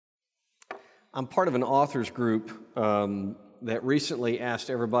I'm part of an authors group that recently asked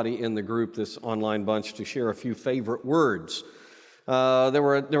everybody in the group, this online bunch, to share a few favorite words. There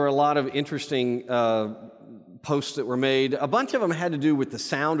were a lot of interesting posts that were made. A bunch of them had to do with the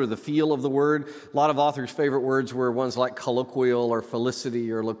sound or the feel of the word. A lot of authors' favorite words were ones like colloquial or felicity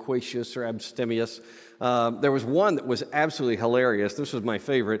or loquacious or abstemious. There was one that was absolutely hilarious. This was my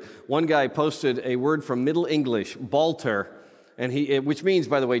favorite. One guy posted a word from Middle English, balter, which means,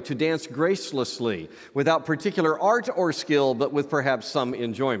 by the way, to dance gracelessly, without particular art or skill, but with perhaps some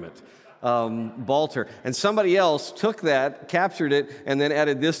enjoyment. Balter. And somebody else took that, captured it, and then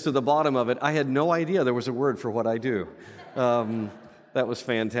added this to the bottom of it. I had no idea there was a word for what I do. That was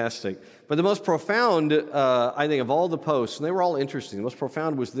fantastic. But the most profound, I think, of all the posts, and they were all interesting, the most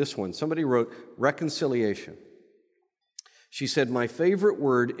profound was this one. Somebody wrote, reconciliation. She said, my favorite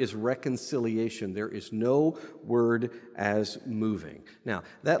word is reconciliation. There is no word as moving. Now,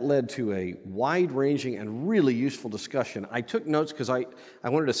 that led to a wide-ranging and really useful discussion. I took notes because I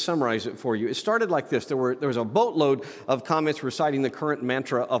wanted to summarize it for you. It started like this. There was a boatload of comments reciting the current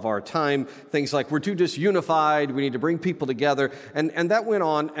mantra of our time, things like, we're too disunified, we need to bring people together, and that went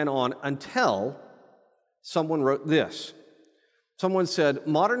on until someone wrote this. Someone said,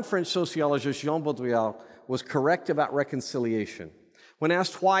 modern French sociologist Jean Baudrillard was correct about reconciliation. When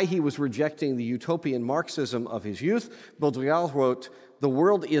asked why he was rejecting the utopian Marxism of his youth, Baudrillard wrote, the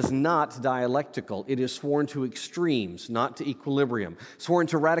world is not dialectical. It is sworn to extremes, not to equilibrium, sworn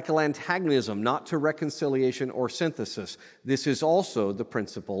to radical antagonism, not to reconciliation or synthesis. This is also the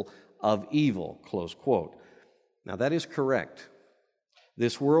principle of evil, close quote. Now that is correct.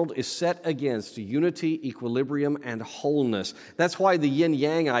 This world is set against unity, equilibrium, and wholeness. That's why the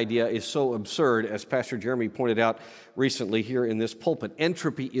yin-yang idea is so absurd, as Pastor Jeremy pointed out recently here in this pulpit.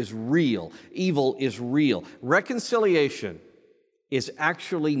 Entropy is real. Evil is real. Reconciliation is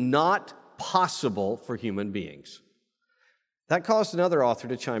actually not possible for human beings. That caused another author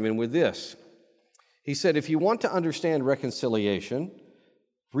to chime in with this. He said, if you want to understand reconciliation,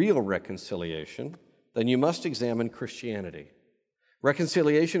 real reconciliation, then you must examine Christianity.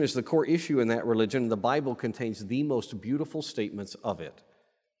 Reconciliation is the core issue in that religion, and the Bible contains the most beautiful statements of it.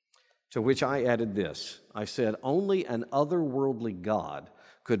 To which I added this. I said, only an otherworldly God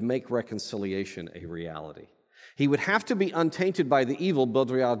could make reconciliation a reality. He would have to be untainted by the evil,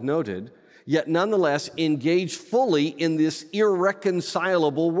 Baudrillard noted, yet nonetheless engaged fully in this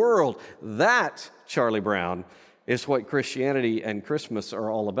irreconcilable world. That, Charlie Brown, is what Christianity and Christmas are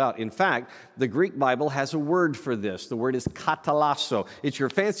all about. In fact, the Greek Bible has a word for this. The word is katalasso. It's your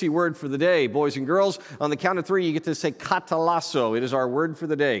fancy word for the day, boys and girls. On the count of three, you get to say katalasso. It is our word for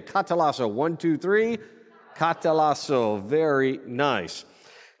the day. Katalasso. 1, 2, 3. Katalasso. Very nice.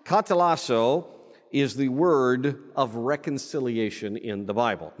 Katalasso is the word of reconciliation in the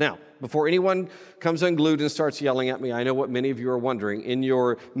Bible. Now, before anyone comes unglued and starts yelling at me, I know what many of you are wondering. In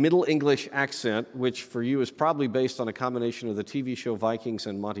your Middle English accent, which for you is probably based on a combination of the TV show Vikings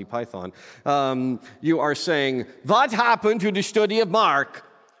and Monty Python, you are saying, what happened to the study of Mark?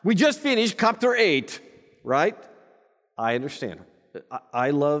 We just finished chapter 8, right? I understand.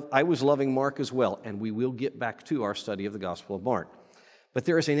 I was loving Mark as well, and we will get back to our study of the Gospel of Mark. But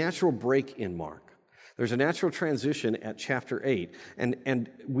there is a natural break in Mark. There's a natural transition at chapter 8, and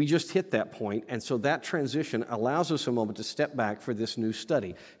we just hit that point, and so that transition allows us a moment to step back for this new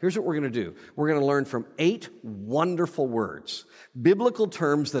study. Here's what we're going to do. We're going to learn from 8 wonderful words, biblical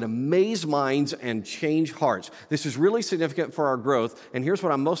terms that amaze minds and change hearts. This is really significant for our growth, and here's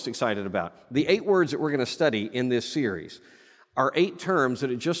what I'm most excited about. The 8 words that we're going to study in this series are 8 terms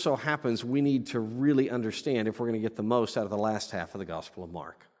that it just so happens we need to really understand if we're going to get the most out of the last half of the Gospel of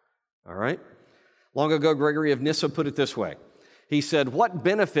Mark. All right? Long ago, Gregory of Nyssa put it this way. He said, what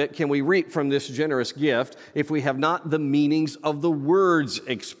benefit can we reap from this generous gift if we have not the meanings of the words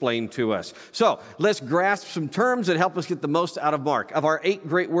explained to us? So let's grasp some terms that help us get the most out of Mark. Of our 8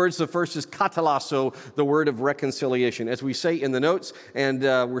 great words, the first is katalasso, the word of reconciliation. As we say in the notes, and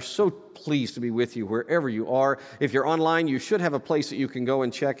we're so pleased to be with you wherever you are. If you're online, you should have a place that you can go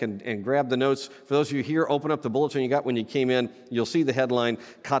and check and grab the notes. For those of you here, open up the bulletin you got when you came in. You'll see the headline,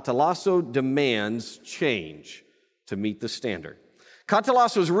 Katalasso demands change to meet the standard.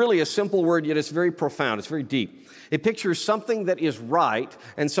 Katalasso is really a simple word, yet it's very profound. It's very deep. It pictures something that is right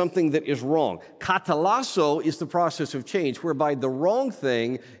and something that is wrong. Katalasso is the process of change whereby the wrong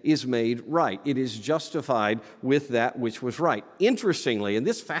thing is made right. It is justified with that which was right. Interestingly, and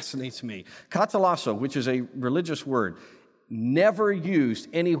this fascinates me, katalasso, which is a religious word, never used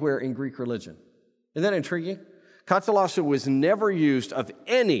anywhere in Greek religion. Isn't that intriguing? Katalasso was never used of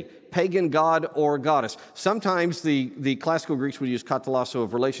any pagan god or goddess. Sometimes the classical Greeks would use katalasso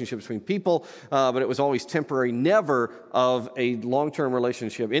of relationships between people, but it was always temporary, never of a long-term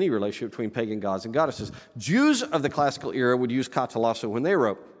relationship, any relationship between pagan gods and goddesses. Jews of the classical era would use katalasso when they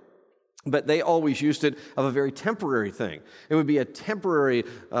wrote, but they always used it of a very temporary thing. It would be a temporary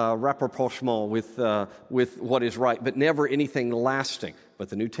rapprochement with what is right, but never anything lasting. But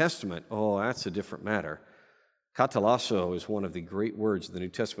the New Testament, that's a different matter. Katalasso is one of the great words of the New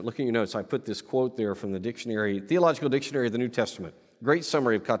Testament. Look in your notes. I put this quote there from the dictionary, Theological Dictionary of the New Testament. Great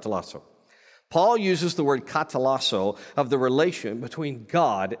summary of katalasso. Paul uses the word katalasso of the relation between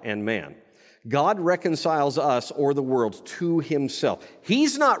God and man. God reconciles us or the world to himself.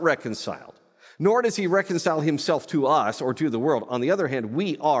 He's not reconciled, nor does he reconcile himself to us or to the world. On the other hand,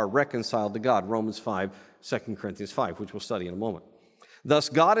 we are reconciled to God, Romans 5, 2 Corinthians 5, which we'll study in a moment. Thus,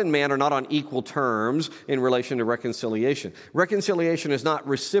 God and man are not on equal terms in relation to reconciliation. Reconciliation is not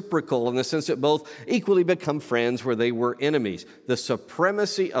reciprocal in the sense that both equally become friends where they were enemies. The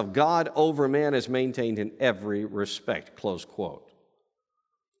supremacy of God over man is maintained in every respect, close quote.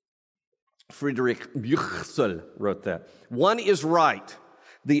 Friedrich Buchsel wrote that. One is right.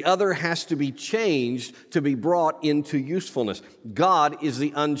 The other has to be changed to be brought into usefulness. God is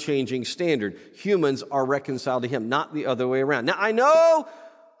the unchanging standard. Humans are reconciled to him, not the other way around. Now, I know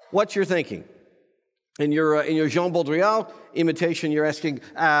what you're thinking. In your Jean Baudrillard imitation, you're asking,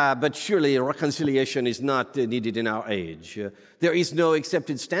 but surely reconciliation is not needed in our age. There is no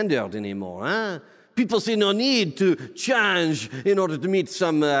accepted standard anymore. Huh? People see no need to change in order to meet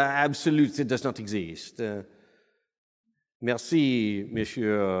some absolute that does not exist. Merci,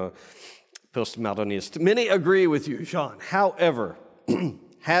 Monsieur Postmodernist. Many agree with you, Jean. However,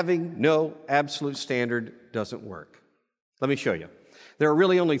 having no absolute standard doesn't work. Let me show you. There are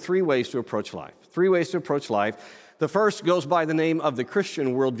really only three ways to approach life. Three ways to approach life. The first goes by the name of the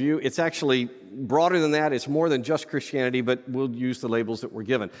Christian worldview. It's actually broader than that. It's more than just Christianity, but we'll use the labels that we're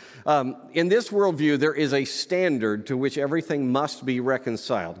given. In this worldview, there is a standard to which everything must be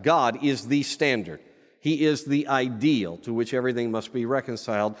reconciled. God is the standard. He is the ideal to which everything must be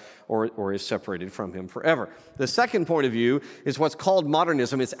reconciled or is separated from him forever. The second point of view is what's called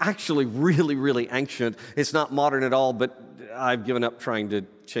modernism. It's actually really, really ancient. It's not modern at all, but I've given up trying to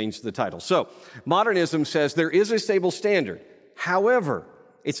change the title. So, modernism says there is a stable standard. However,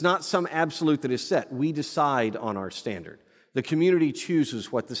 it's not some absolute that is set. We decide on our standard. The community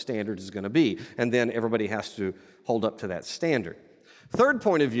chooses what the standard is going to be, and then everybody has to hold up to that standard. Third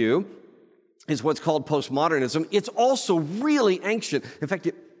point of view is what's called postmodernism. It's also really ancient. In fact,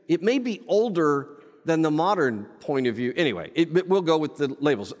 it may be older than the modern point of view. Anyway, we'll go with the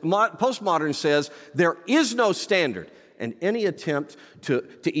labels. Postmodern says there is no standard, and any attempt to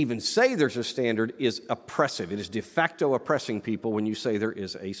even say there's a standard is oppressive. It is de facto oppressing people when you say there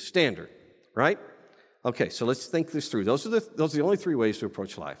is a standard, right? Okay, so let's think this through. Those are the only three ways to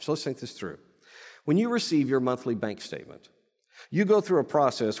approach life. So let's think this through. When you receive your monthly bank statement, you go through a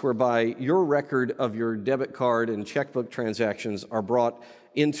process whereby your record of your debit card and checkbook transactions are brought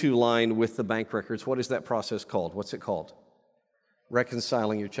into line with the bank records. What is that process called? What's it called?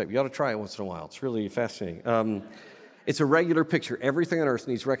 Reconciling your check. You ought to try it once in a while. It's really fascinating. It's a regular picture. Everything on earth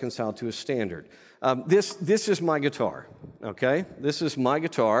needs reconciled to a standard. This is my guitar, okay? This is my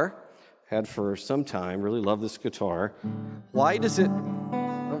guitar. Had for some time. Really love this guitar. Why does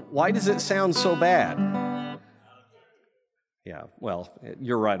it sound so bad? Yeah, well,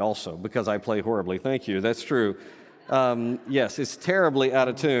 you're right also, because I play horribly. Thank you, that's true. Yes, it's terribly out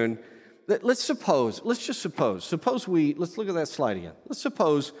of tune. Let's just suppose, let's look at that slide again. Let's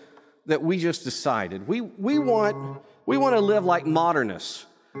suppose that we just decided we want to live like modernists.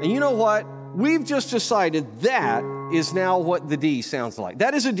 And you know what? We've just decided that is now what the D sounds like.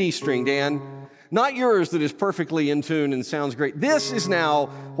 That is a D string, Dan. Not yours that is perfectly in tune and sounds great. This is now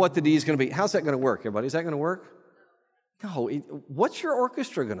what the D is going to be. How's that going to work, everybody? Is that going to work? No. What's your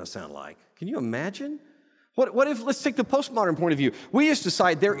orchestra going to sound like? Can you imagine? What if, let's take the postmodern point of view. We just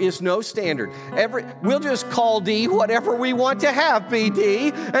decide there is no standard. We'll just call D whatever we want to have be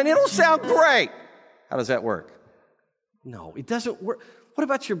D, and it'll sound great. How does that work? No, it doesn't work. What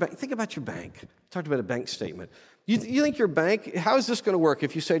about your bank? Think about your bank. Talked about a bank statement. You think your bank, how is this going to work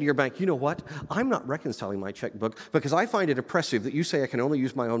if you say to your bank, you know what? I'm not reconciling my checkbook because I find it oppressive that you say I can only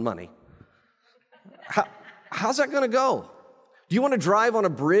use my own money. How's that going to go? Do you want to drive on a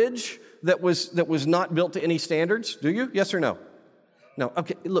bridge that was not built to any standards? Do you? Yes or no? No,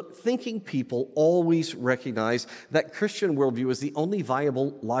 okay, look, thinking people always recognize that Christian worldview is the only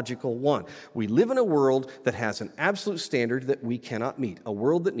viable, logical one. We live in a world that has an absolute standard that we cannot meet, a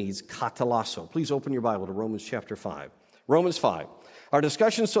world that needs katalasso. Please open your Bible to Romans chapter 5. Romans 5. Our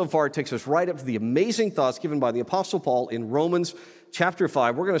discussion so far takes us right up to the amazing thoughts given by the Apostle Paul in Romans chapter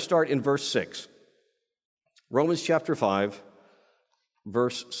 5. We're going to start in verse 6. Romans chapter 5,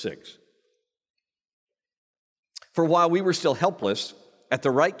 verse 6. For while we were still helpless, at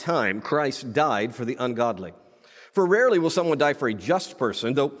the right time, Christ died for the ungodly. For rarely will someone die for a just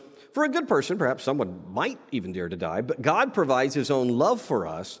person, though for a good person, perhaps someone might even dare to die. But God provides his own love for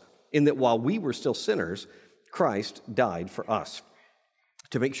us in that while we were still sinners, Christ died for us.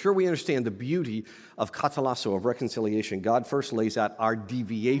 To make sure we understand the beauty of katalasso, of reconciliation, God first lays out our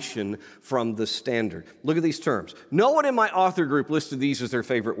deviation from the standard. Look at these terms. No one in my author group listed these as their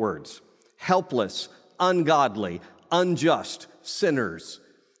favorite words. Helpless, ungodly, unjust, sinners.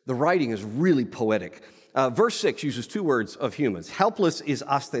 The writing is really poetic. Verse 6 uses two words of humans. Helpless is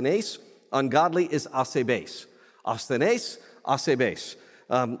asthenes, ungodly is asebes. Asthenes, asebes.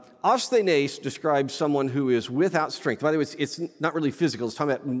 Asthenes describes someone who is without strength. By the way, it's not really physical. It's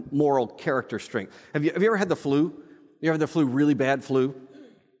talking about moral character strength. Have you ever had the flu? You ever had the flu, really bad flu?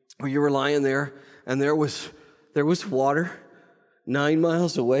 Where you were lying there and there was water 9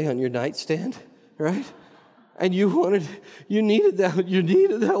 miles away on your nightstand, right? And you needed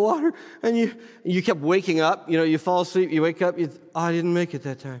that water, and you kept waking up. You fall asleep, you wake up, I didn't make it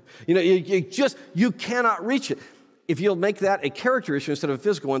that time. You cannot reach it. If you'll make that a character issue instead of a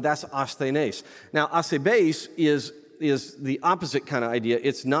physical one, that's asthenes. Now, asebes is the opposite kind of idea.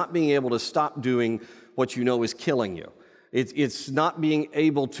 It's not being able to stop doing what you know is killing you. It's not being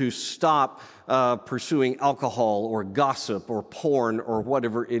able to stop pursuing alcohol or gossip or porn or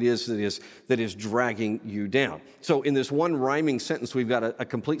whatever it is that is dragging you down. So in this one rhyming sentence, we've got a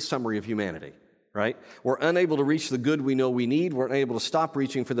complete summary of humanity, right? We're unable to reach the good we know we need. We're unable to stop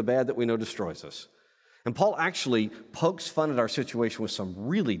reaching for the bad that we know destroys us. And Paul actually pokes fun at our situation with some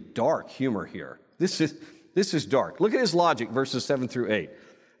really dark humor here. This is dark. Look at his logic, verses 7 through 8.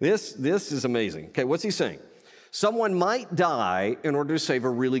 This is amazing. Okay, what's he saying? Someone might die in order to save a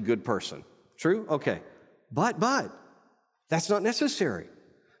really good person. True? Okay. But that's not necessary.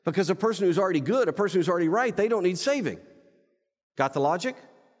 Because a person who's already good, a person who's already right, they don't need saving. Got the logic?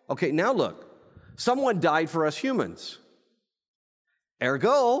 Okay, now look. Someone died for us humans.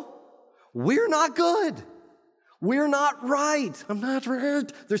 Ergo, we're not good. We're not right. I'm not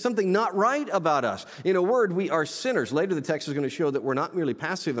right. There's something not right about us. In a word, we are sinners. Later, the text is going to show that we're not merely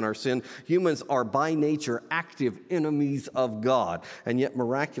passive in our sin. Humans are by nature active enemies of God. And yet,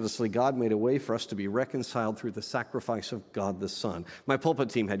 miraculously, God made a way for us to be reconciled through the sacrifice of God the Son. My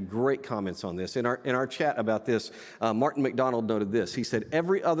pulpit team had great comments on this. In our chat about this, Martin McDonald noted this. He said,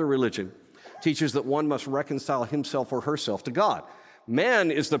 every other religion teaches that one must reconcile himself or herself to God. Man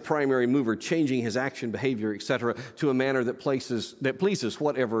is the primary mover, changing his action, behavior, etc., to a manner that pleases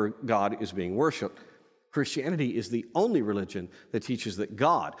whatever God is being worshipped. Christianity is the only religion that teaches that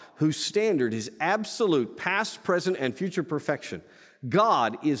God, whose standard is absolute past, present, and future perfection,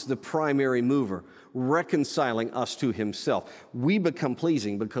 God is the primary mover, reconciling us to himself. We become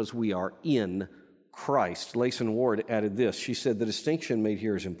pleasing because we are in Christ. Layson Ward added this. She said, the distinction made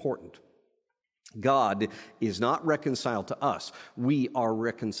here is important. God is not reconciled to us. We are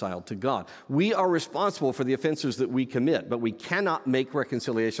reconciled to God. We are responsible for the offenses that we commit, but we cannot make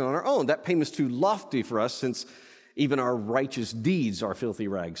reconciliation on our own. That payment's too lofty for us, since even our righteous deeds are filthy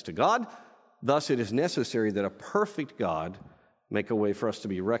rags to God. Thus, it is necessary that a perfect God make a way for us to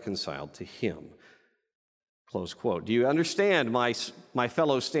be reconciled to him. Close quote. Do you understand my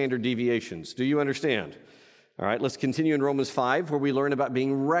fellow standard deviations? Do you understand? All right, let's continue in Romans 5, where we learn about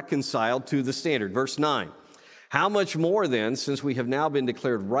being reconciled to the standard. Verse 9, how much more then, since we have now been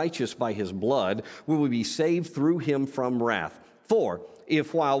declared righteous by his blood, will we be saved through him from wrath? For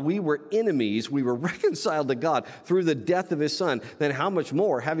if while we were enemies, we were reconciled to God through the death of his Son, then how much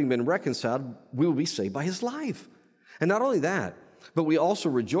more, having been reconciled, we will be saved by his life? And not only that, but we also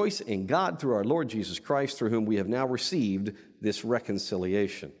rejoice in God through our Lord Jesus Christ, through whom we have now received this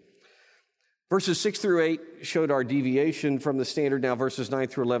reconciliation. Verses 6 through 8 showed our deviation from the standard. Now verses 9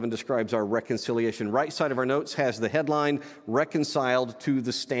 through 11 describes our reconciliation. Right side of our notes has the headline, reconciled to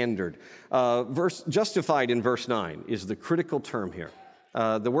the standard. Justified in verse 9 is the critical term here.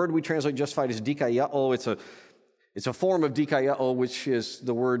 The word we translate justified is dikaiao. It's a form of dikaiao, which is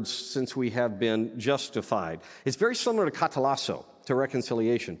the word since we have been justified. It's very similar to katalasso, to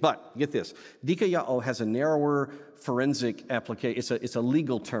reconciliation. But get this, dikaiao has a narrower forensic application. It's a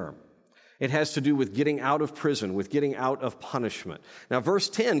legal term. It has to do with getting out of prison, with getting out of punishment. Now, verse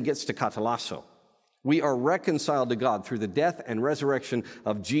 10 gets to katalasso. We are reconciled to God through the death and resurrection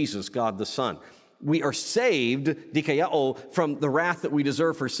of Jesus, God the Son. We are saved, dikaiao, from the wrath that we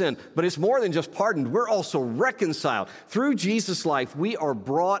deserve for sin. But it's more than just pardoned. We're also reconciled. Through Jesus' life, we are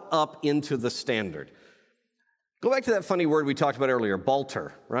brought up into the standard. Go back to that funny word we talked about earlier,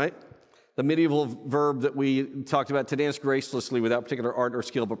 balter, right? The medieval verb that we talked about, to dance gracelessly without particular art or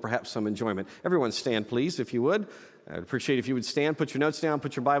skill, but perhaps some enjoyment. Everyone stand, please, if you would. I'd appreciate if you would stand, put your notes down,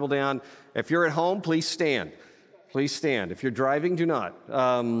 put your Bible down. If you're at home, please stand. Please stand. If you're driving, do not.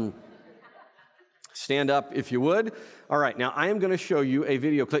 Stand up if you would. All right, now I am going to show you a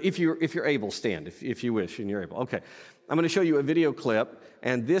video clip. If you're able, stand, if you wish and you're able. Okay, I'm going to show you a video clip,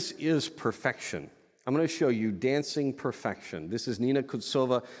 and this is perfection. I'm going to show you dancing perfection. This is Nina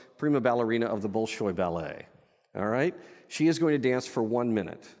Kutsova, prima ballerina of the Bolshoi Ballet. All right? She is going to dance for 1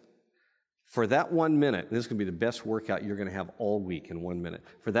 minute. For that 1 minute, this is going to be the best workout you're going to have all week in 1 minute.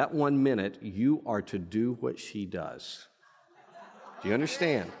 For that 1 minute, you are to do what she does. Do you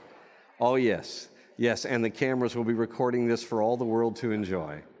understand? Oh, yes. Yes, and the cameras will be recording this for all the world to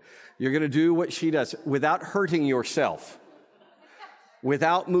enjoy. You're going to do what she does without hurting yourself.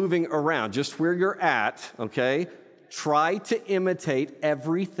 Without moving around, just where you're at, okay? Try to imitate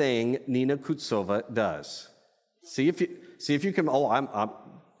everything Nina Kutsova does. See if you can.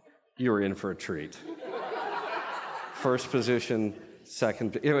 You're in for a treat. First position,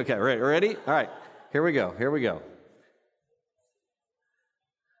 second. Okay, ready? All right, here we go.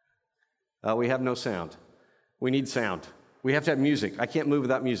 We have no sound. We need sound. We have to have music. I can't move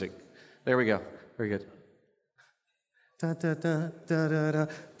without music. There we go. Very good. Oh,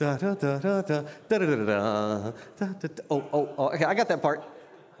 okay, I got that part.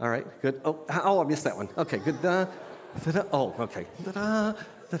 All right, good. Oh, I missed that one. Okay, good. Oh, okay.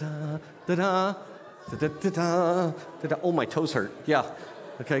 Oh, my toes hurt. Yeah.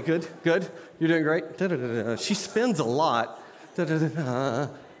 Okay, good. You're doing great. She spins a lot. That's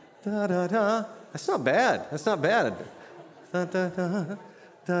not bad.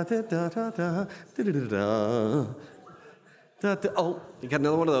 Oh, you got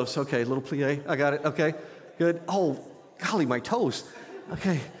another one of those. Okay, little plie. I got it. Okay, good. Oh, golly, my toes.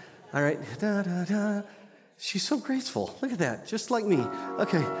 Okay, all right. She's so graceful. Look at that, just like me.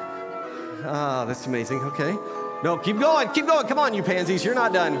 Okay. Ah, that's amazing. Okay. No, keep going. Come on, you pansies. You're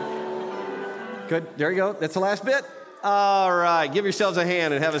not done. Good. There you go. That's the last bit. All right. Give yourselves a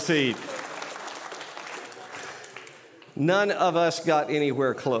hand and have a seat. None of us got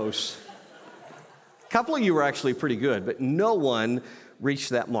anywhere close. A couple of you were actually pretty good, but no one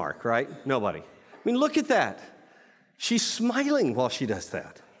reached that mark, right? Nobody. I mean, look at that. She's smiling while she does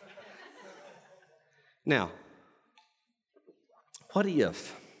that. Now, what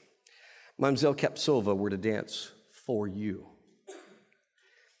if Mamselle Kapsova were to dance for you?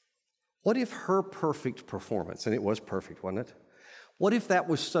 What if her perfect performance, and it was perfect, wasn't it? What if that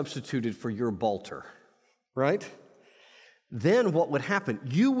was substituted for your balter, right? Then what would happen?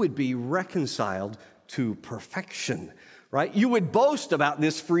 You would be reconciled to perfection, right? You would boast about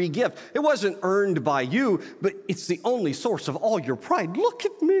this free gift. It wasn't earned by you, but it's the only source of all your pride. Look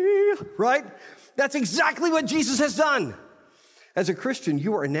at me, right? That's exactly what Jesus has done. As a Christian,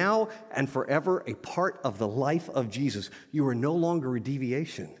 you are now and forever a part of the life of Jesus. You are no longer a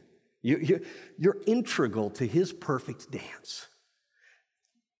deviation. You're integral to his perfect dance.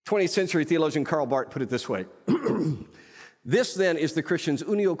 20th century theologian Karl Barth put it this way. This, then, is the Christian's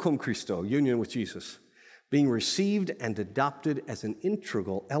unio cum Christo, union with Jesus, being received and adopted as an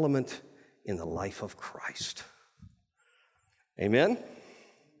integral element in the life of Christ. Amen?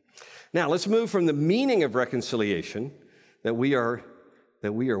 Now, let's move from the meaning of reconciliation, that we are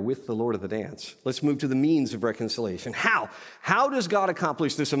with the Lord of the dance. Let's move to the means of reconciliation. How? How does God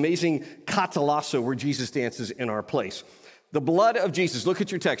accomplish this amazing katalasso where Jesus dances in our place? The blood of Jesus, look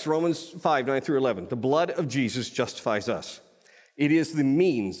at your text, Romans 5, 9 through 11. The blood of Jesus justifies us. It is the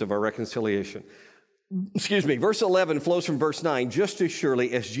means of our reconciliation. Verse 11 flows from verse 9, just as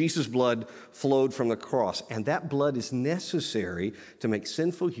surely as Jesus' blood flowed from the cross. And that blood is necessary to make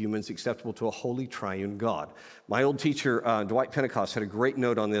sinful humans acceptable to a holy triune God. My old teacher, Dwight Pentecost, had a great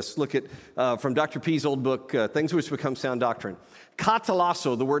note on this. Look at, from Dr. P's old book, Things Which Become Sound Doctrine.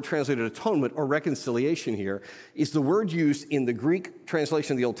 Katalasso, the word translated atonement or reconciliation here, is the word used in the Greek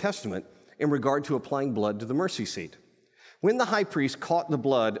translation of the Old Testament in regard to applying blood to the mercy seat. When the high priest caught the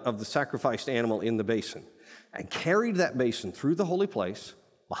blood of the sacrificed animal in the basin and carried that basin through the holy place,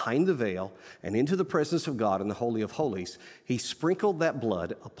 behind the veil, and into the presence of God in the Holy of Holies, he sprinkled that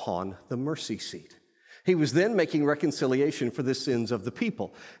blood upon the mercy seat. He was then making reconciliation for the sins of the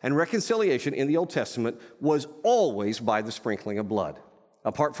people. And reconciliation in the Old Testament was always by the sprinkling of blood.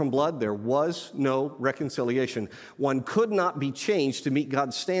 Apart from blood, there was no reconciliation. One could not be changed to meet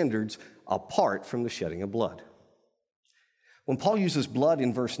God's standards apart from the shedding of blood. When Paul uses blood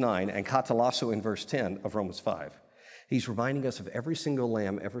in verse 9 and katalasso in verse 10 of Romans 5, he's reminding us of every single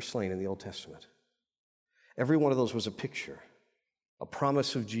lamb ever slain in the Old Testament. Every one of those was a picture, a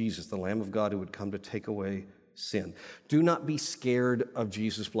promise of Jesus, the Lamb of God who would come to take away sin. Do not be scared of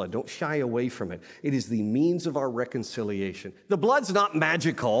Jesus' blood. Don't shy away from it. It is the means of our reconciliation. The blood's not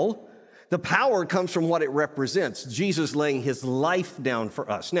magical. The power comes from what it represents, Jesus laying his life down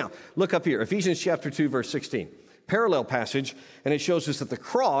for us. Now, look up here, Ephesians chapter 2, verse 16. Parallel passage, and it shows us that the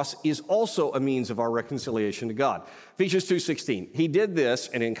cross is also a means of our reconciliation to God. Ephesians 2:16. He did this,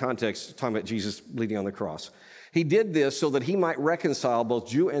 and in context, talking about Jesus bleeding on the cross. He did this so that he might reconcile both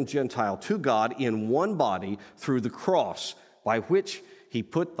Jew and Gentile to God in one body through the cross, by which he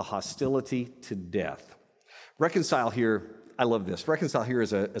put the hostility to death. Reconcile here, I love this. Reconcile here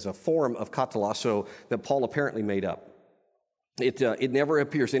is a form of katalasso that Paul apparently made up. It never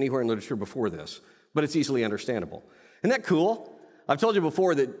appears anywhere in literature before this, but it's easily understandable. Isn't that cool? I've told you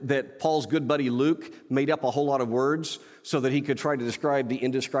before that Paul's good buddy Luke made up a whole lot of words so that he could try to describe the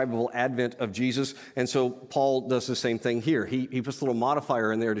indescribable advent of Jesus. And so Paul does the same thing here. He puts a little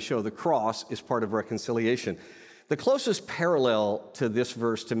modifier in there to show the cross is part of reconciliation. The closest parallel to this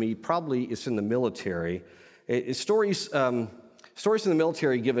verse to me probably is in the military. Stories in the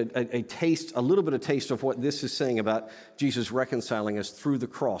military give a little bit of taste of what this is saying about Jesus reconciling us through the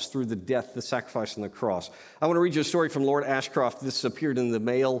cross, through the death, the sacrifice on the cross. I want to read you a story from Lord Ashcroft. This appeared in the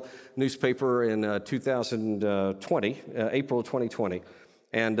Mail newspaper in 2020, April 2020.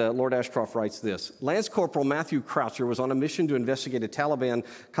 And Lord Ashcroft writes this: Lance Corporal Matthew Croucher was on a mission to investigate a Taliban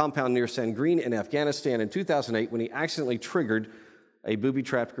compound near Sangrin in Afghanistan in 2008 when he accidentally triggered a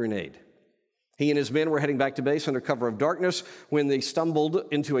booby-trapped grenade. He and his men were heading back to base under cover of darkness when they stumbled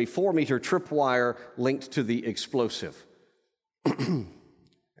into a 4-meter tripwire linked to the explosive. And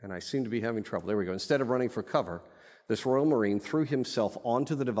I seem to be having trouble. There we go. Instead of running for cover, this Royal Marine threw himself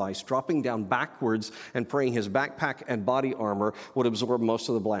onto the device, dropping down backwards and praying his backpack and body armor would absorb most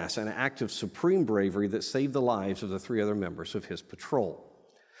of the blast, an act of supreme bravery that saved the lives of the 3 other members of his patrol.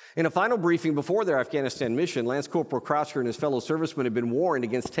 In a final briefing before their Afghanistan mission, Lance Corporal Croucher and his fellow servicemen had been warned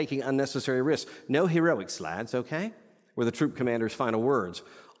against taking unnecessary risks. No heroics, lads, okay? Were the troop commander's final words.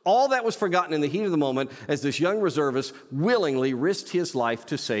 All that was forgotten in the heat of the moment as this young reservist willingly risked his life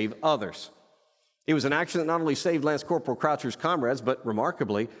to save others. It was an action that not only saved Lance Corporal Croucher's comrades, but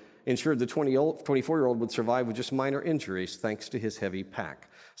remarkably ensured the 24-year-old would survive with just minor injuries thanks to his heavy pack.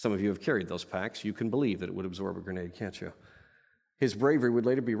 Some of you have carried those packs. You can believe that it would absorb a grenade, can't you? His bravery would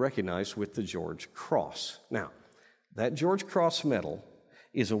later be recognized with the George Cross. Now, that George Cross medal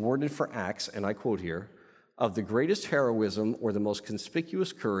is awarded for acts, and I quote here, of the greatest heroism or the most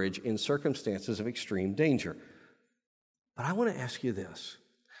conspicuous courage in circumstances of extreme danger. But I want to ask you this.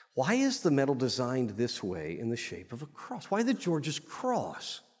 Why is the medal designed this way in the shape of a cross? Why the George's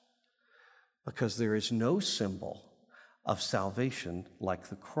Cross? Because there is no symbol of salvation like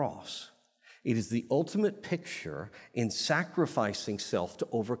the cross. It is the ultimate picture in sacrificing self to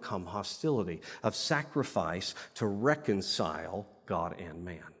overcome hostility, of sacrifice to reconcile God and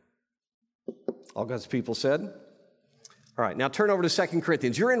man. All God's people said? All right, now turn over to 2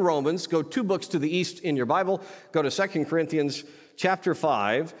 Corinthians. You're in Romans. Go 2 books to the east in your Bible. Go to 2 Corinthians chapter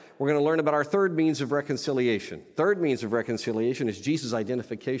 5. We're going to learn about our third means of reconciliation. Third means of reconciliation is Jesus'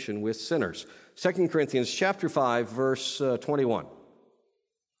 identification with sinners. 2 Corinthians chapter 5, verse 21.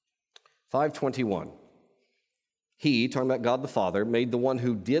 5:21. He, talking about God the Father, made the one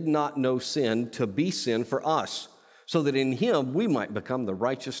who did not know sin to be sin for us, so that in him we might become the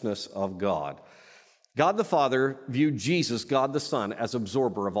righteousness of God. God the Father viewed Jesus, God the Son, as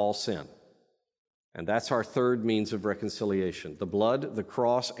absorber of all sin. And that's our third means of reconciliation. The blood, the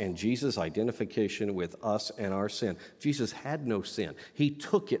cross, and Jesus' identification with us and our sin. Jesus had no sin. He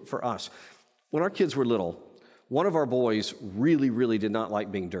took it for us. When our kids were little, one of our boys really did not like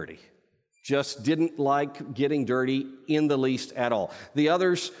being dirty. Just didn't like getting dirty in the least at all. The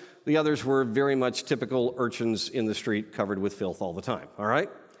others were very much typical urchins in the street covered with filth all the time, all right?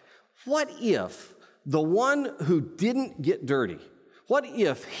 What if the one who didn't get dirty, what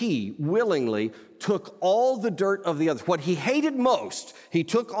if he willingly took all the dirt of the others, what he hated most, he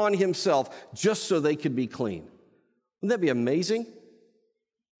took on himself just so they could be clean? Wouldn't that be amazing?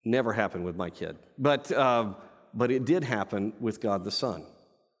 Never happened with my kid, but it did happen with God the Son.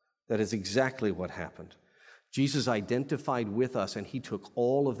 That is exactly what happened. Jesus identified with us, and he took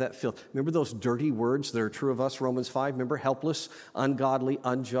all of that filth. Remember those dirty words that are true of us, Romans 5? Remember, helpless, ungodly,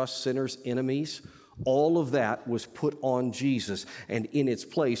 unjust, sinners, enemies? All of that was put on Jesus, and in its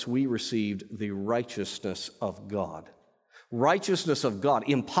place, we received the righteousness of God. Righteousness of God,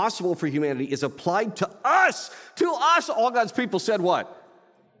 impossible for humanity, is applied to us. To us, all God's people said what?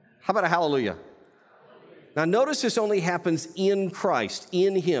 How about a hallelujah? Now, notice this only happens in Christ,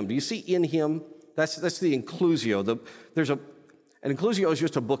 in him. Do you see in him? That's the inclusio. An inclusio is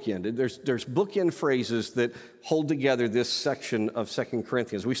just a bookend. There's bookend phrases that hold together this section of 2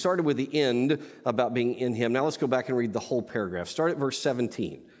 Corinthians. We started with the end about being in him. Now let's go back and read the whole paragraph. Start at verse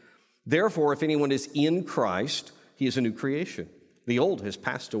 17. Therefore, if anyone is in Christ, he is a new creation. The old has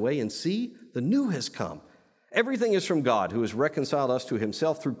passed away, and see, the new has come. Everything is from God, who has reconciled us to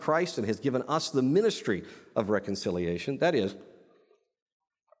himself through Christ and has given us the ministry of reconciliation. That is,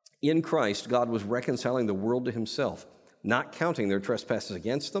 in Christ, God was reconciling the world to himself, not counting their trespasses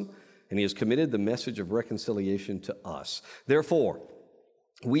against them, and he has committed the message of reconciliation to us. Therefore,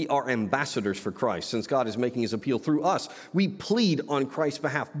 we are ambassadors for Christ. Since God is making his appeal through us, we plead on Christ's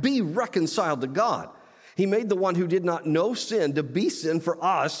behalf, be reconciled to God. He made the one who did not know sin to be sin for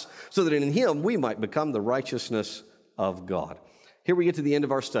us, so that in him we might become the righteousness of God. Here we get to the end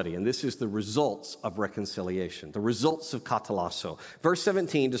of our study, and this is the results of reconciliation, the results of katalasso. Verse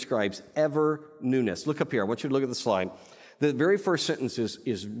 17 describes ever newness. Look up here. I want you to look at the slide. The very first sentence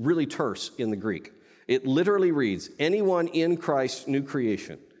is really terse in the Greek. It literally reads, anyone in Christ, new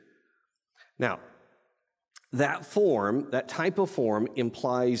creation. Now, that type of form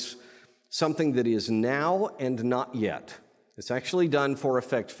implies something that is now and not yet. It's actually done for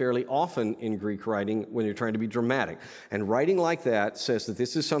effect fairly often in Greek writing when you're trying to be dramatic. And writing like that says that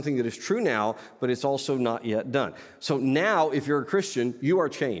this is something that is true now, but it's also not yet done. So now, if you're a Christian, you are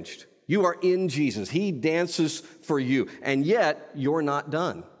changed. You are in Jesus. He dances for you. And yet, you're not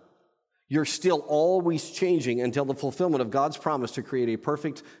done. You're still always changing until the fulfillment of God's promise to create a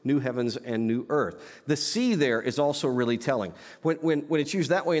perfect new heavens and new earth. The see there is also really telling. When it's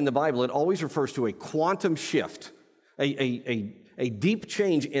used that way in the Bible, it always refers to a quantum shift, a deep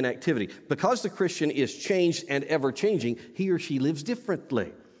change in activity. Because the Christian is changed and ever-changing, he or she lives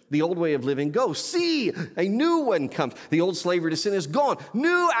differently. The old way of living goes. See, a new one comes. The old slavery to sin is gone.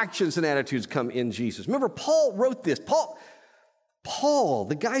 New actions and attitudes come in Jesus. Remember, Paul wrote this. Paul,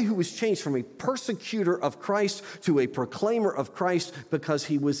 the guy who was changed from a persecutor of Christ to a proclaimer of Christ because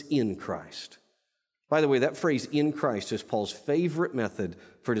he was in Christ. By the way, that phrase, in Christ, is Paul's favorite method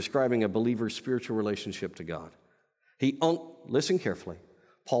for describing a believer's spiritual relationship to God. Listen carefully.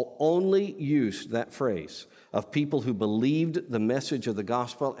 Paul only used that phrase of people who believed the message of the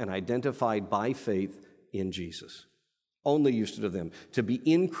gospel and identified by faith in Jesus. Only used it of them. To be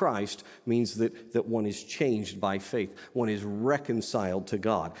in Christ means that one is changed by faith. One is reconciled to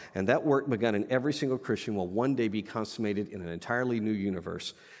God. And that work begun in every single Christian will one day be consummated in an entirely new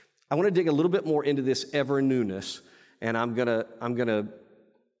universe. I want to dig a little bit more into this ever newness, and I'm gonna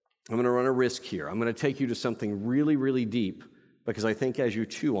run a risk here. I'm going to take you to something really, really deep, because I think as you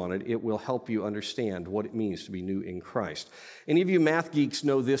chew on it, it will help you understand what it means to be new in Christ. Any of you math geeks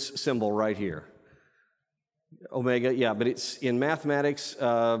know this symbol right here? Omega, yeah, but it's in mathematics,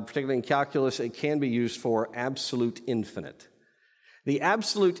 particularly in calculus, it can be used for absolute infinite. The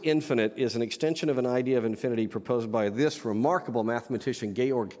absolute infinite is an extension of an idea of infinity proposed by this remarkable mathematician,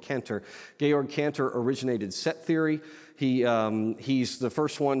 Georg Cantor. Georg Cantor originated set theory. He's the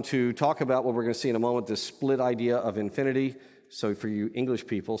first one to talk about what we're going to see in a moment, this split idea of infinity. So for you English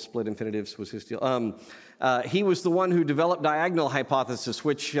people, split infinitives was his deal. He was the one who developed diagonal hypothesis,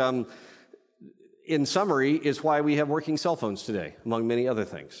 which in summary, is why we have working cell phones today, among many other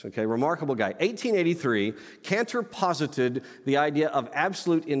things. Okay, remarkable guy. 1883, Cantor posited the idea of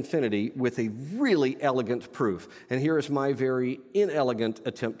absolute infinity with a really elegant proof. And here is my very inelegant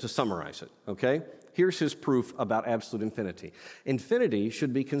attempt to summarize it. Okay, here's his proof about absolute infinity. Infinity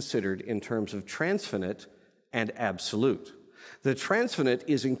should be considered in terms of transfinite and absolute. The transfinite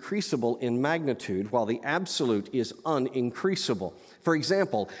is increasable in magnitude, while the absolute is unincreasable. For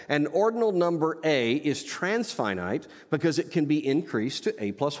example, an ordinal number a is transfinite because it can be increased to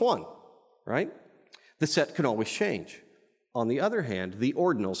a plus 1, right? The set can always change. On the other hand, the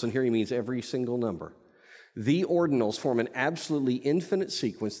ordinals, and here he means every single number, the ordinals form an absolutely infinite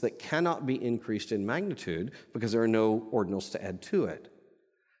sequence that cannot be increased in magnitude because there are no ordinals to add to it.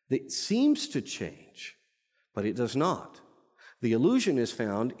 It seems to change, but it does not. The illusion is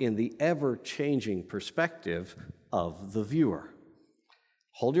found in the ever-changing perspective of the viewer.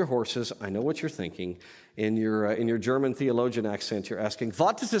 Hold your horses. I know what you're thinking. In your German theologian accent, you're asking,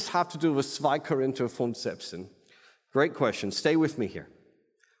 what does this have to do with 2 Korinther 5:17? Great question. Stay with me here.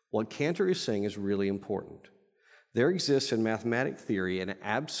 What Cantor is saying is really important. There exists in mathematic theory an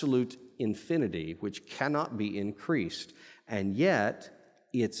absolute infinity which cannot be increased, and yet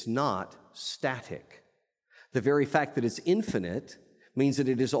it's not static. The very fact that it's infinite means that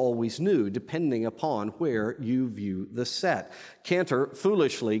it is always new, depending upon where you view the set. Cantor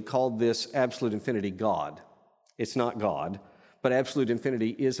foolishly called this absolute infinity God. It's not God, but absolute infinity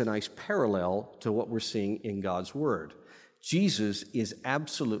is a nice parallel to what we're seeing in God's Word. Jesus is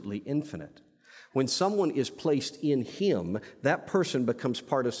absolutely infinite. When someone is placed in Him, that person becomes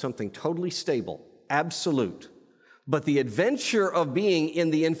part of something totally stable, absolute. But the adventure of being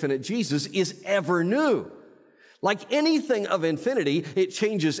in the infinite Jesus is ever new. Like anything of infinity, it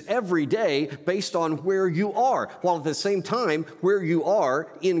changes every day based on where you are, while at the same time, where you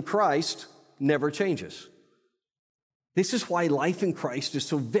are in Christ never changes. This is why life in Christ is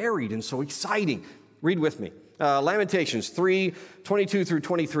so varied and so exciting. Read with me. Lamentations 3:22 through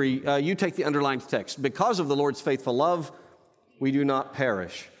 23. You take the underlined text. Because of the Lord's faithful love, we do not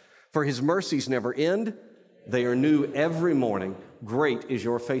perish. For His mercies never end. They are new every morning. Great is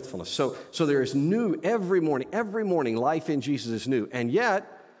your faithfulness. So there is new every morning. Every morning, life in Jesus is new. And yet,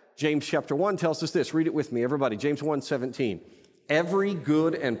 James chapter 1 tells us this. Read it with me, everybody. James 1:17. Every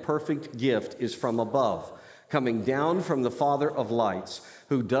good and perfect gift is from above, coming down from the Father of lights,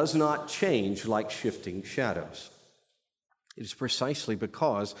 who does not change like shifting shadows. It is precisely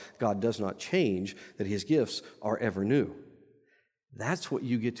because God does not change that His gifts are ever new. That's what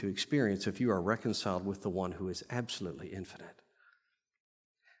you get to experience if you are reconciled with the one who is absolutely infinite.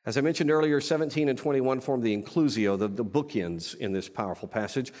 As I mentioned earlier, 17 and 21 form the inclusio, the bookends in this powerful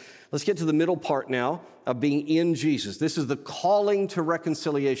passage. Let's get to the middle part now of being in Jesus. This is the calling to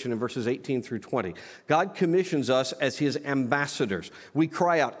reconciliation in verses 18 through 20. God commissions us as His ambassadors. We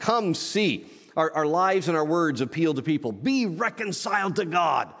cry out, come see. Our lives and our words appeal to people. Be reconciled to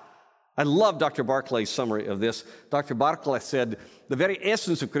God. I love Dr. Barclay's summary of this. Dr. Barclay said, the very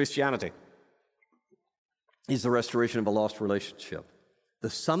essence of Christianity is the restoration of a lost relationship. The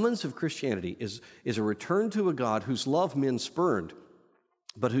summons of Christianity is a return to a God whose love men spurned,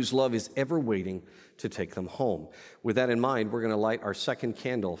 but whose love is ever waiting to take them home. With that in mind, we're going to light our second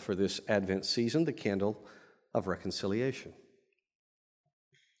candle for this Advent season, the candle of reconciliation.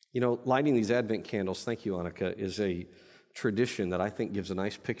 You know, lighting these Advent candles, thank you, Annika, is a tradition that I think gives a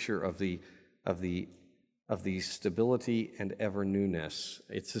nice picture of the stability and ever newness.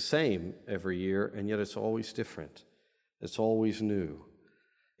 It's the same every year, and yet it's always different. It's always new.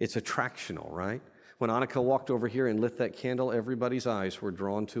 It's attractional, right? When Annika walked over here and lit that candle, everybody's eyes were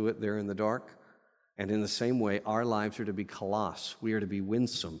drawn to it there in the dark. And in the same way, our lives are to be kalos. We are to be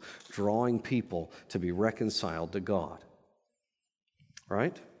winsome, drawing people to be reconciled to God.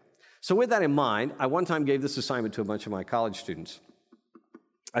 Right? So with that in mind, I one time gave this assignment to a bunch of my college students.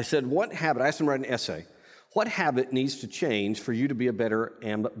 I said, I asked them to write an essay. What habit needs to change for you to be a better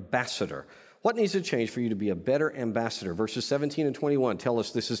ambassador? What needs to change for you to be a better ambassador? Verses 17 and 21 tell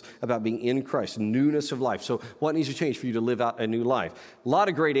us this is about being in Christ, newness of life. So what needs to change for you to live out a new life? A lot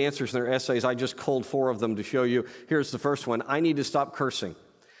of great answers in their essays. I just culled 4 of them to show you. Here's the first one. I need to stop cursing.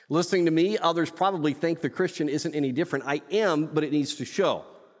 Listening to me, others probably think the Christian isn't any different. I am, but it needs to show.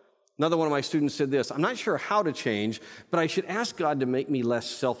 Another one of my students said this, I'm not sure how to change, but I should ask God to make me less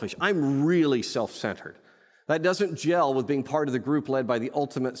selfish. I'm really self-centered. That doesn't gel with being part of the group led by the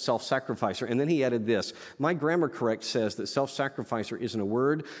ultimate self-sacrificer. And then he added this, my grammar correct says that self-sacrificer isn't a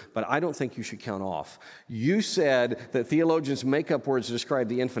word, but I don't think you should count off. You said that theologians make up words to describe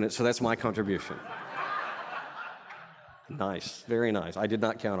the infinite, so that's my contribution. Nice, very nice. I did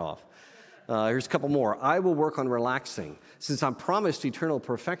not count off. Here's a couple more. I will work on relaxing. Since I'm promised eternal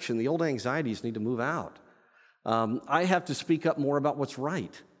perfection, the old anxieties need to move out. I have to speak up more about what's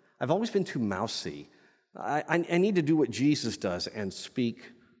right. I've always been too mousy. I need to do what Jesus does and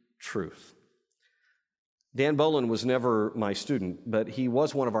speak truth. Dan Bolin was never my student, but he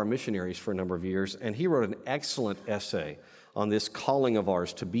was one of our missionaries for a number of years, and he wrote an excellent essay on this calling of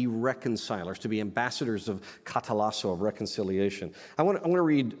ours to be reconcilers, to be ambassadors of katalasso, of reconciliation. I want to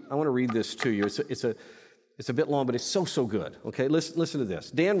read this to you. It's a bit long, but it's so good. Okay, listen to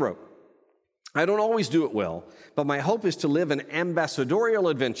this. Dan wrote, I don't always do it well, but my hope is to live an ambassadorial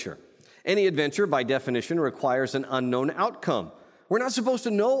adventure. Any adventure, by definition, requires an unknown outcome. We're not supposed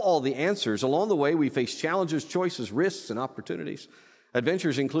to know all the answers. Along the way, we face challenges, choices, risks, and opportunities.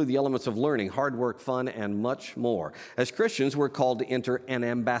 Adventures include the elements of learning, hard work, fun, and much more. As Christians, we're called to enter an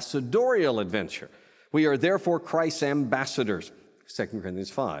ambassadorial adventure. We are therefore Christ's ambassadors. 2 Corinthians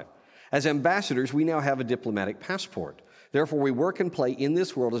 5. As ambassadors, we now have a diplomatic passport. Therefore, we work and play in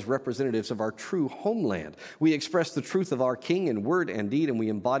this world as representatives of our true homeland. We express the truth of our King in word and deed, and we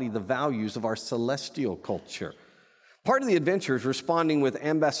embody the values of our celestial culture. Part of the adventure is responding with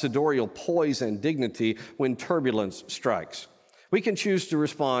ambassadorial poise and dignity when turbulence strikes. We can choose to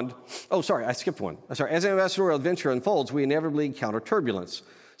respond, I skipped one. As an ambassadorial adventure unfolds, we inevitably encounter turbulence.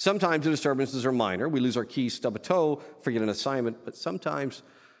 Sometimes the disturbances are minor. We lose our keys, stub a toe, forget an assignment, but sometimes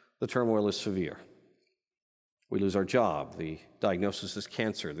the turmoil is severe. We lose our job. The diagnosis is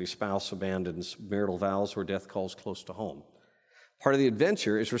cancer. The spouse abandons marital vows, or death calls close to home. Part of the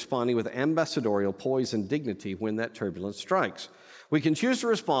adventure is responding with ambassadorial poise and dignity when that turbulence strikes. We can choose to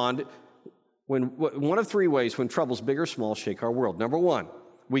respond one of three ways when troubles, big or small, shake our world. Number one,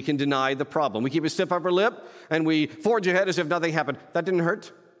 we can deny the problem. We keep a stiff upper lip and we forge ahead as if nothing happened. That didn't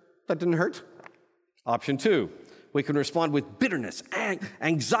hurt. That didn't hurt. Option two, we can respond with bitterness,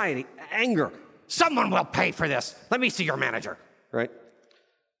 anxiety, anger. Someone will pay for this. Let me see your manager, right?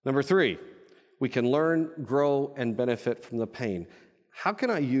 Number three, we can learn, grow, and benefit from the pain. How can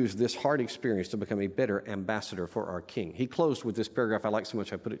I use this hard experience to become a better ambassador for our King? He closed with this paragraph I like so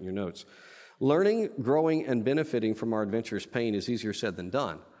much I put it in your notes. Learning, growing, and benefiting from our adventurous pain is easier said than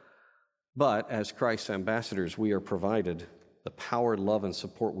done. But as Christ's ambassadors, we are provided the power, love, and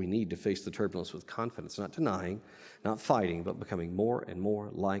support we need to face the turbulence with confidence, not denying, not fighting, but becoming more and more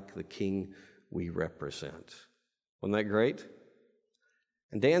like the King we represent. Wasn't that great?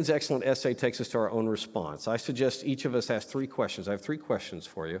 And Dan's excellent essay takes us to our own response. I suggest each of us ask 3 questions. I have 3 questions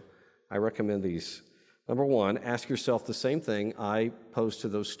for you. I recommend these. Number one, ask yourself the same thing I posed to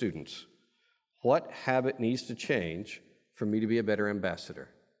those students. What habit needs to change for me to be a better ambassador?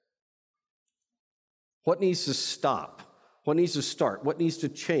 What needs to stop? What needs to start? What needs to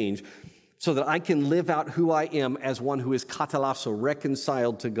change so that I can live out who I am as one who is katalasso,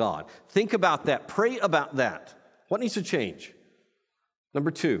 reconciled to God? Think about that. Pray about that. What needs to change? Number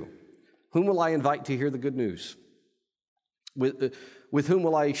 2, whom will I invite to hear the good news? With whom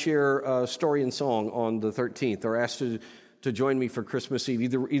will I share a story and song on the 13th, or ask to join me for Christmas Eve,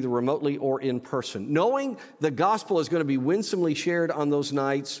 either remotely or in person? Knowing the gospel is going to be winsomely shared on those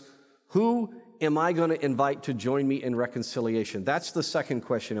nights, who am I going to invite to join me in reconciliation? That's the second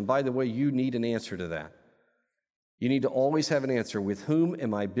question. And by the way, you need an answer to that. You need to always have an answer. With whom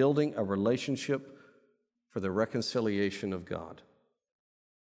am I building a relationship for the reconciliation of God?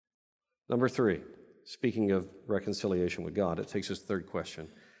 Number 3, speaking of reconciliation with God, it takes us to the third question.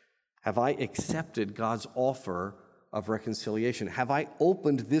 Have I accepted God's offer of reconciliation? Have I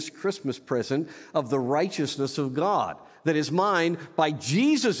opened this Christmas present of the righteousness of God that is mine by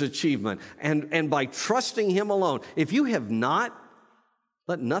Jesus' achievement and by trusting Him alone? If you have not,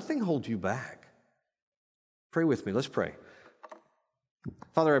 let nothing hold you back. Pray with me. Let's pray.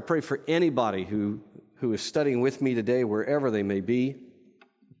 Father, I pray for anybody who is studying with me today, wherever they may be.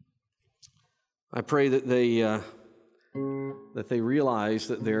 I pray that they realize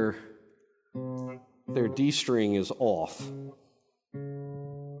that their D-string is off.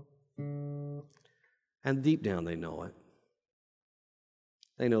 And deep down they know it.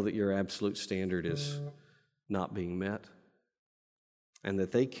 They know that your absolute standard is not being met, and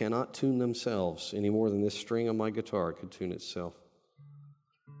that they cannot tune themselves any more than this string on my guitar could tune itself.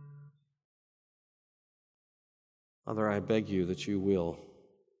 Father, I beg you that you will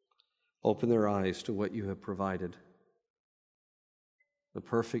open their eyes to what you have provided. The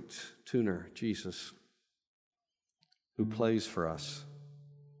perfect tuner, Jesus, who plays for us,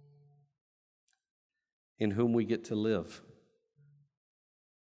 in whom we get to live.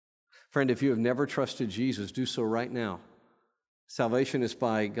 Friend, if you have never trusted Jesus, do so right now. Salvation is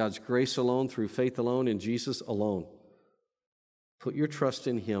by God's grace alone, through faith alone, in Jesus alone. Put your trust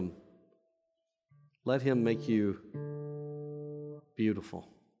in Him. Let Him make you beautiful.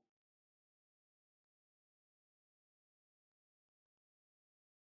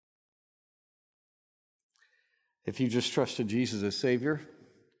 If you just trusted Jesus as Savior,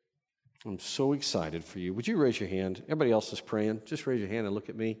 I'm so excited for you. Would you raise your hand? Everybody else is praying. Just raise your hand and look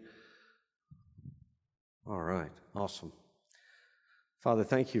at me. All right, awesome. Father,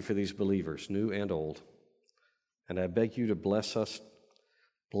 thank you for these believers, new and old. And I beg you to bless us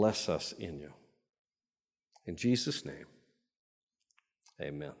in you. In Jesus' name,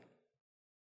 amen.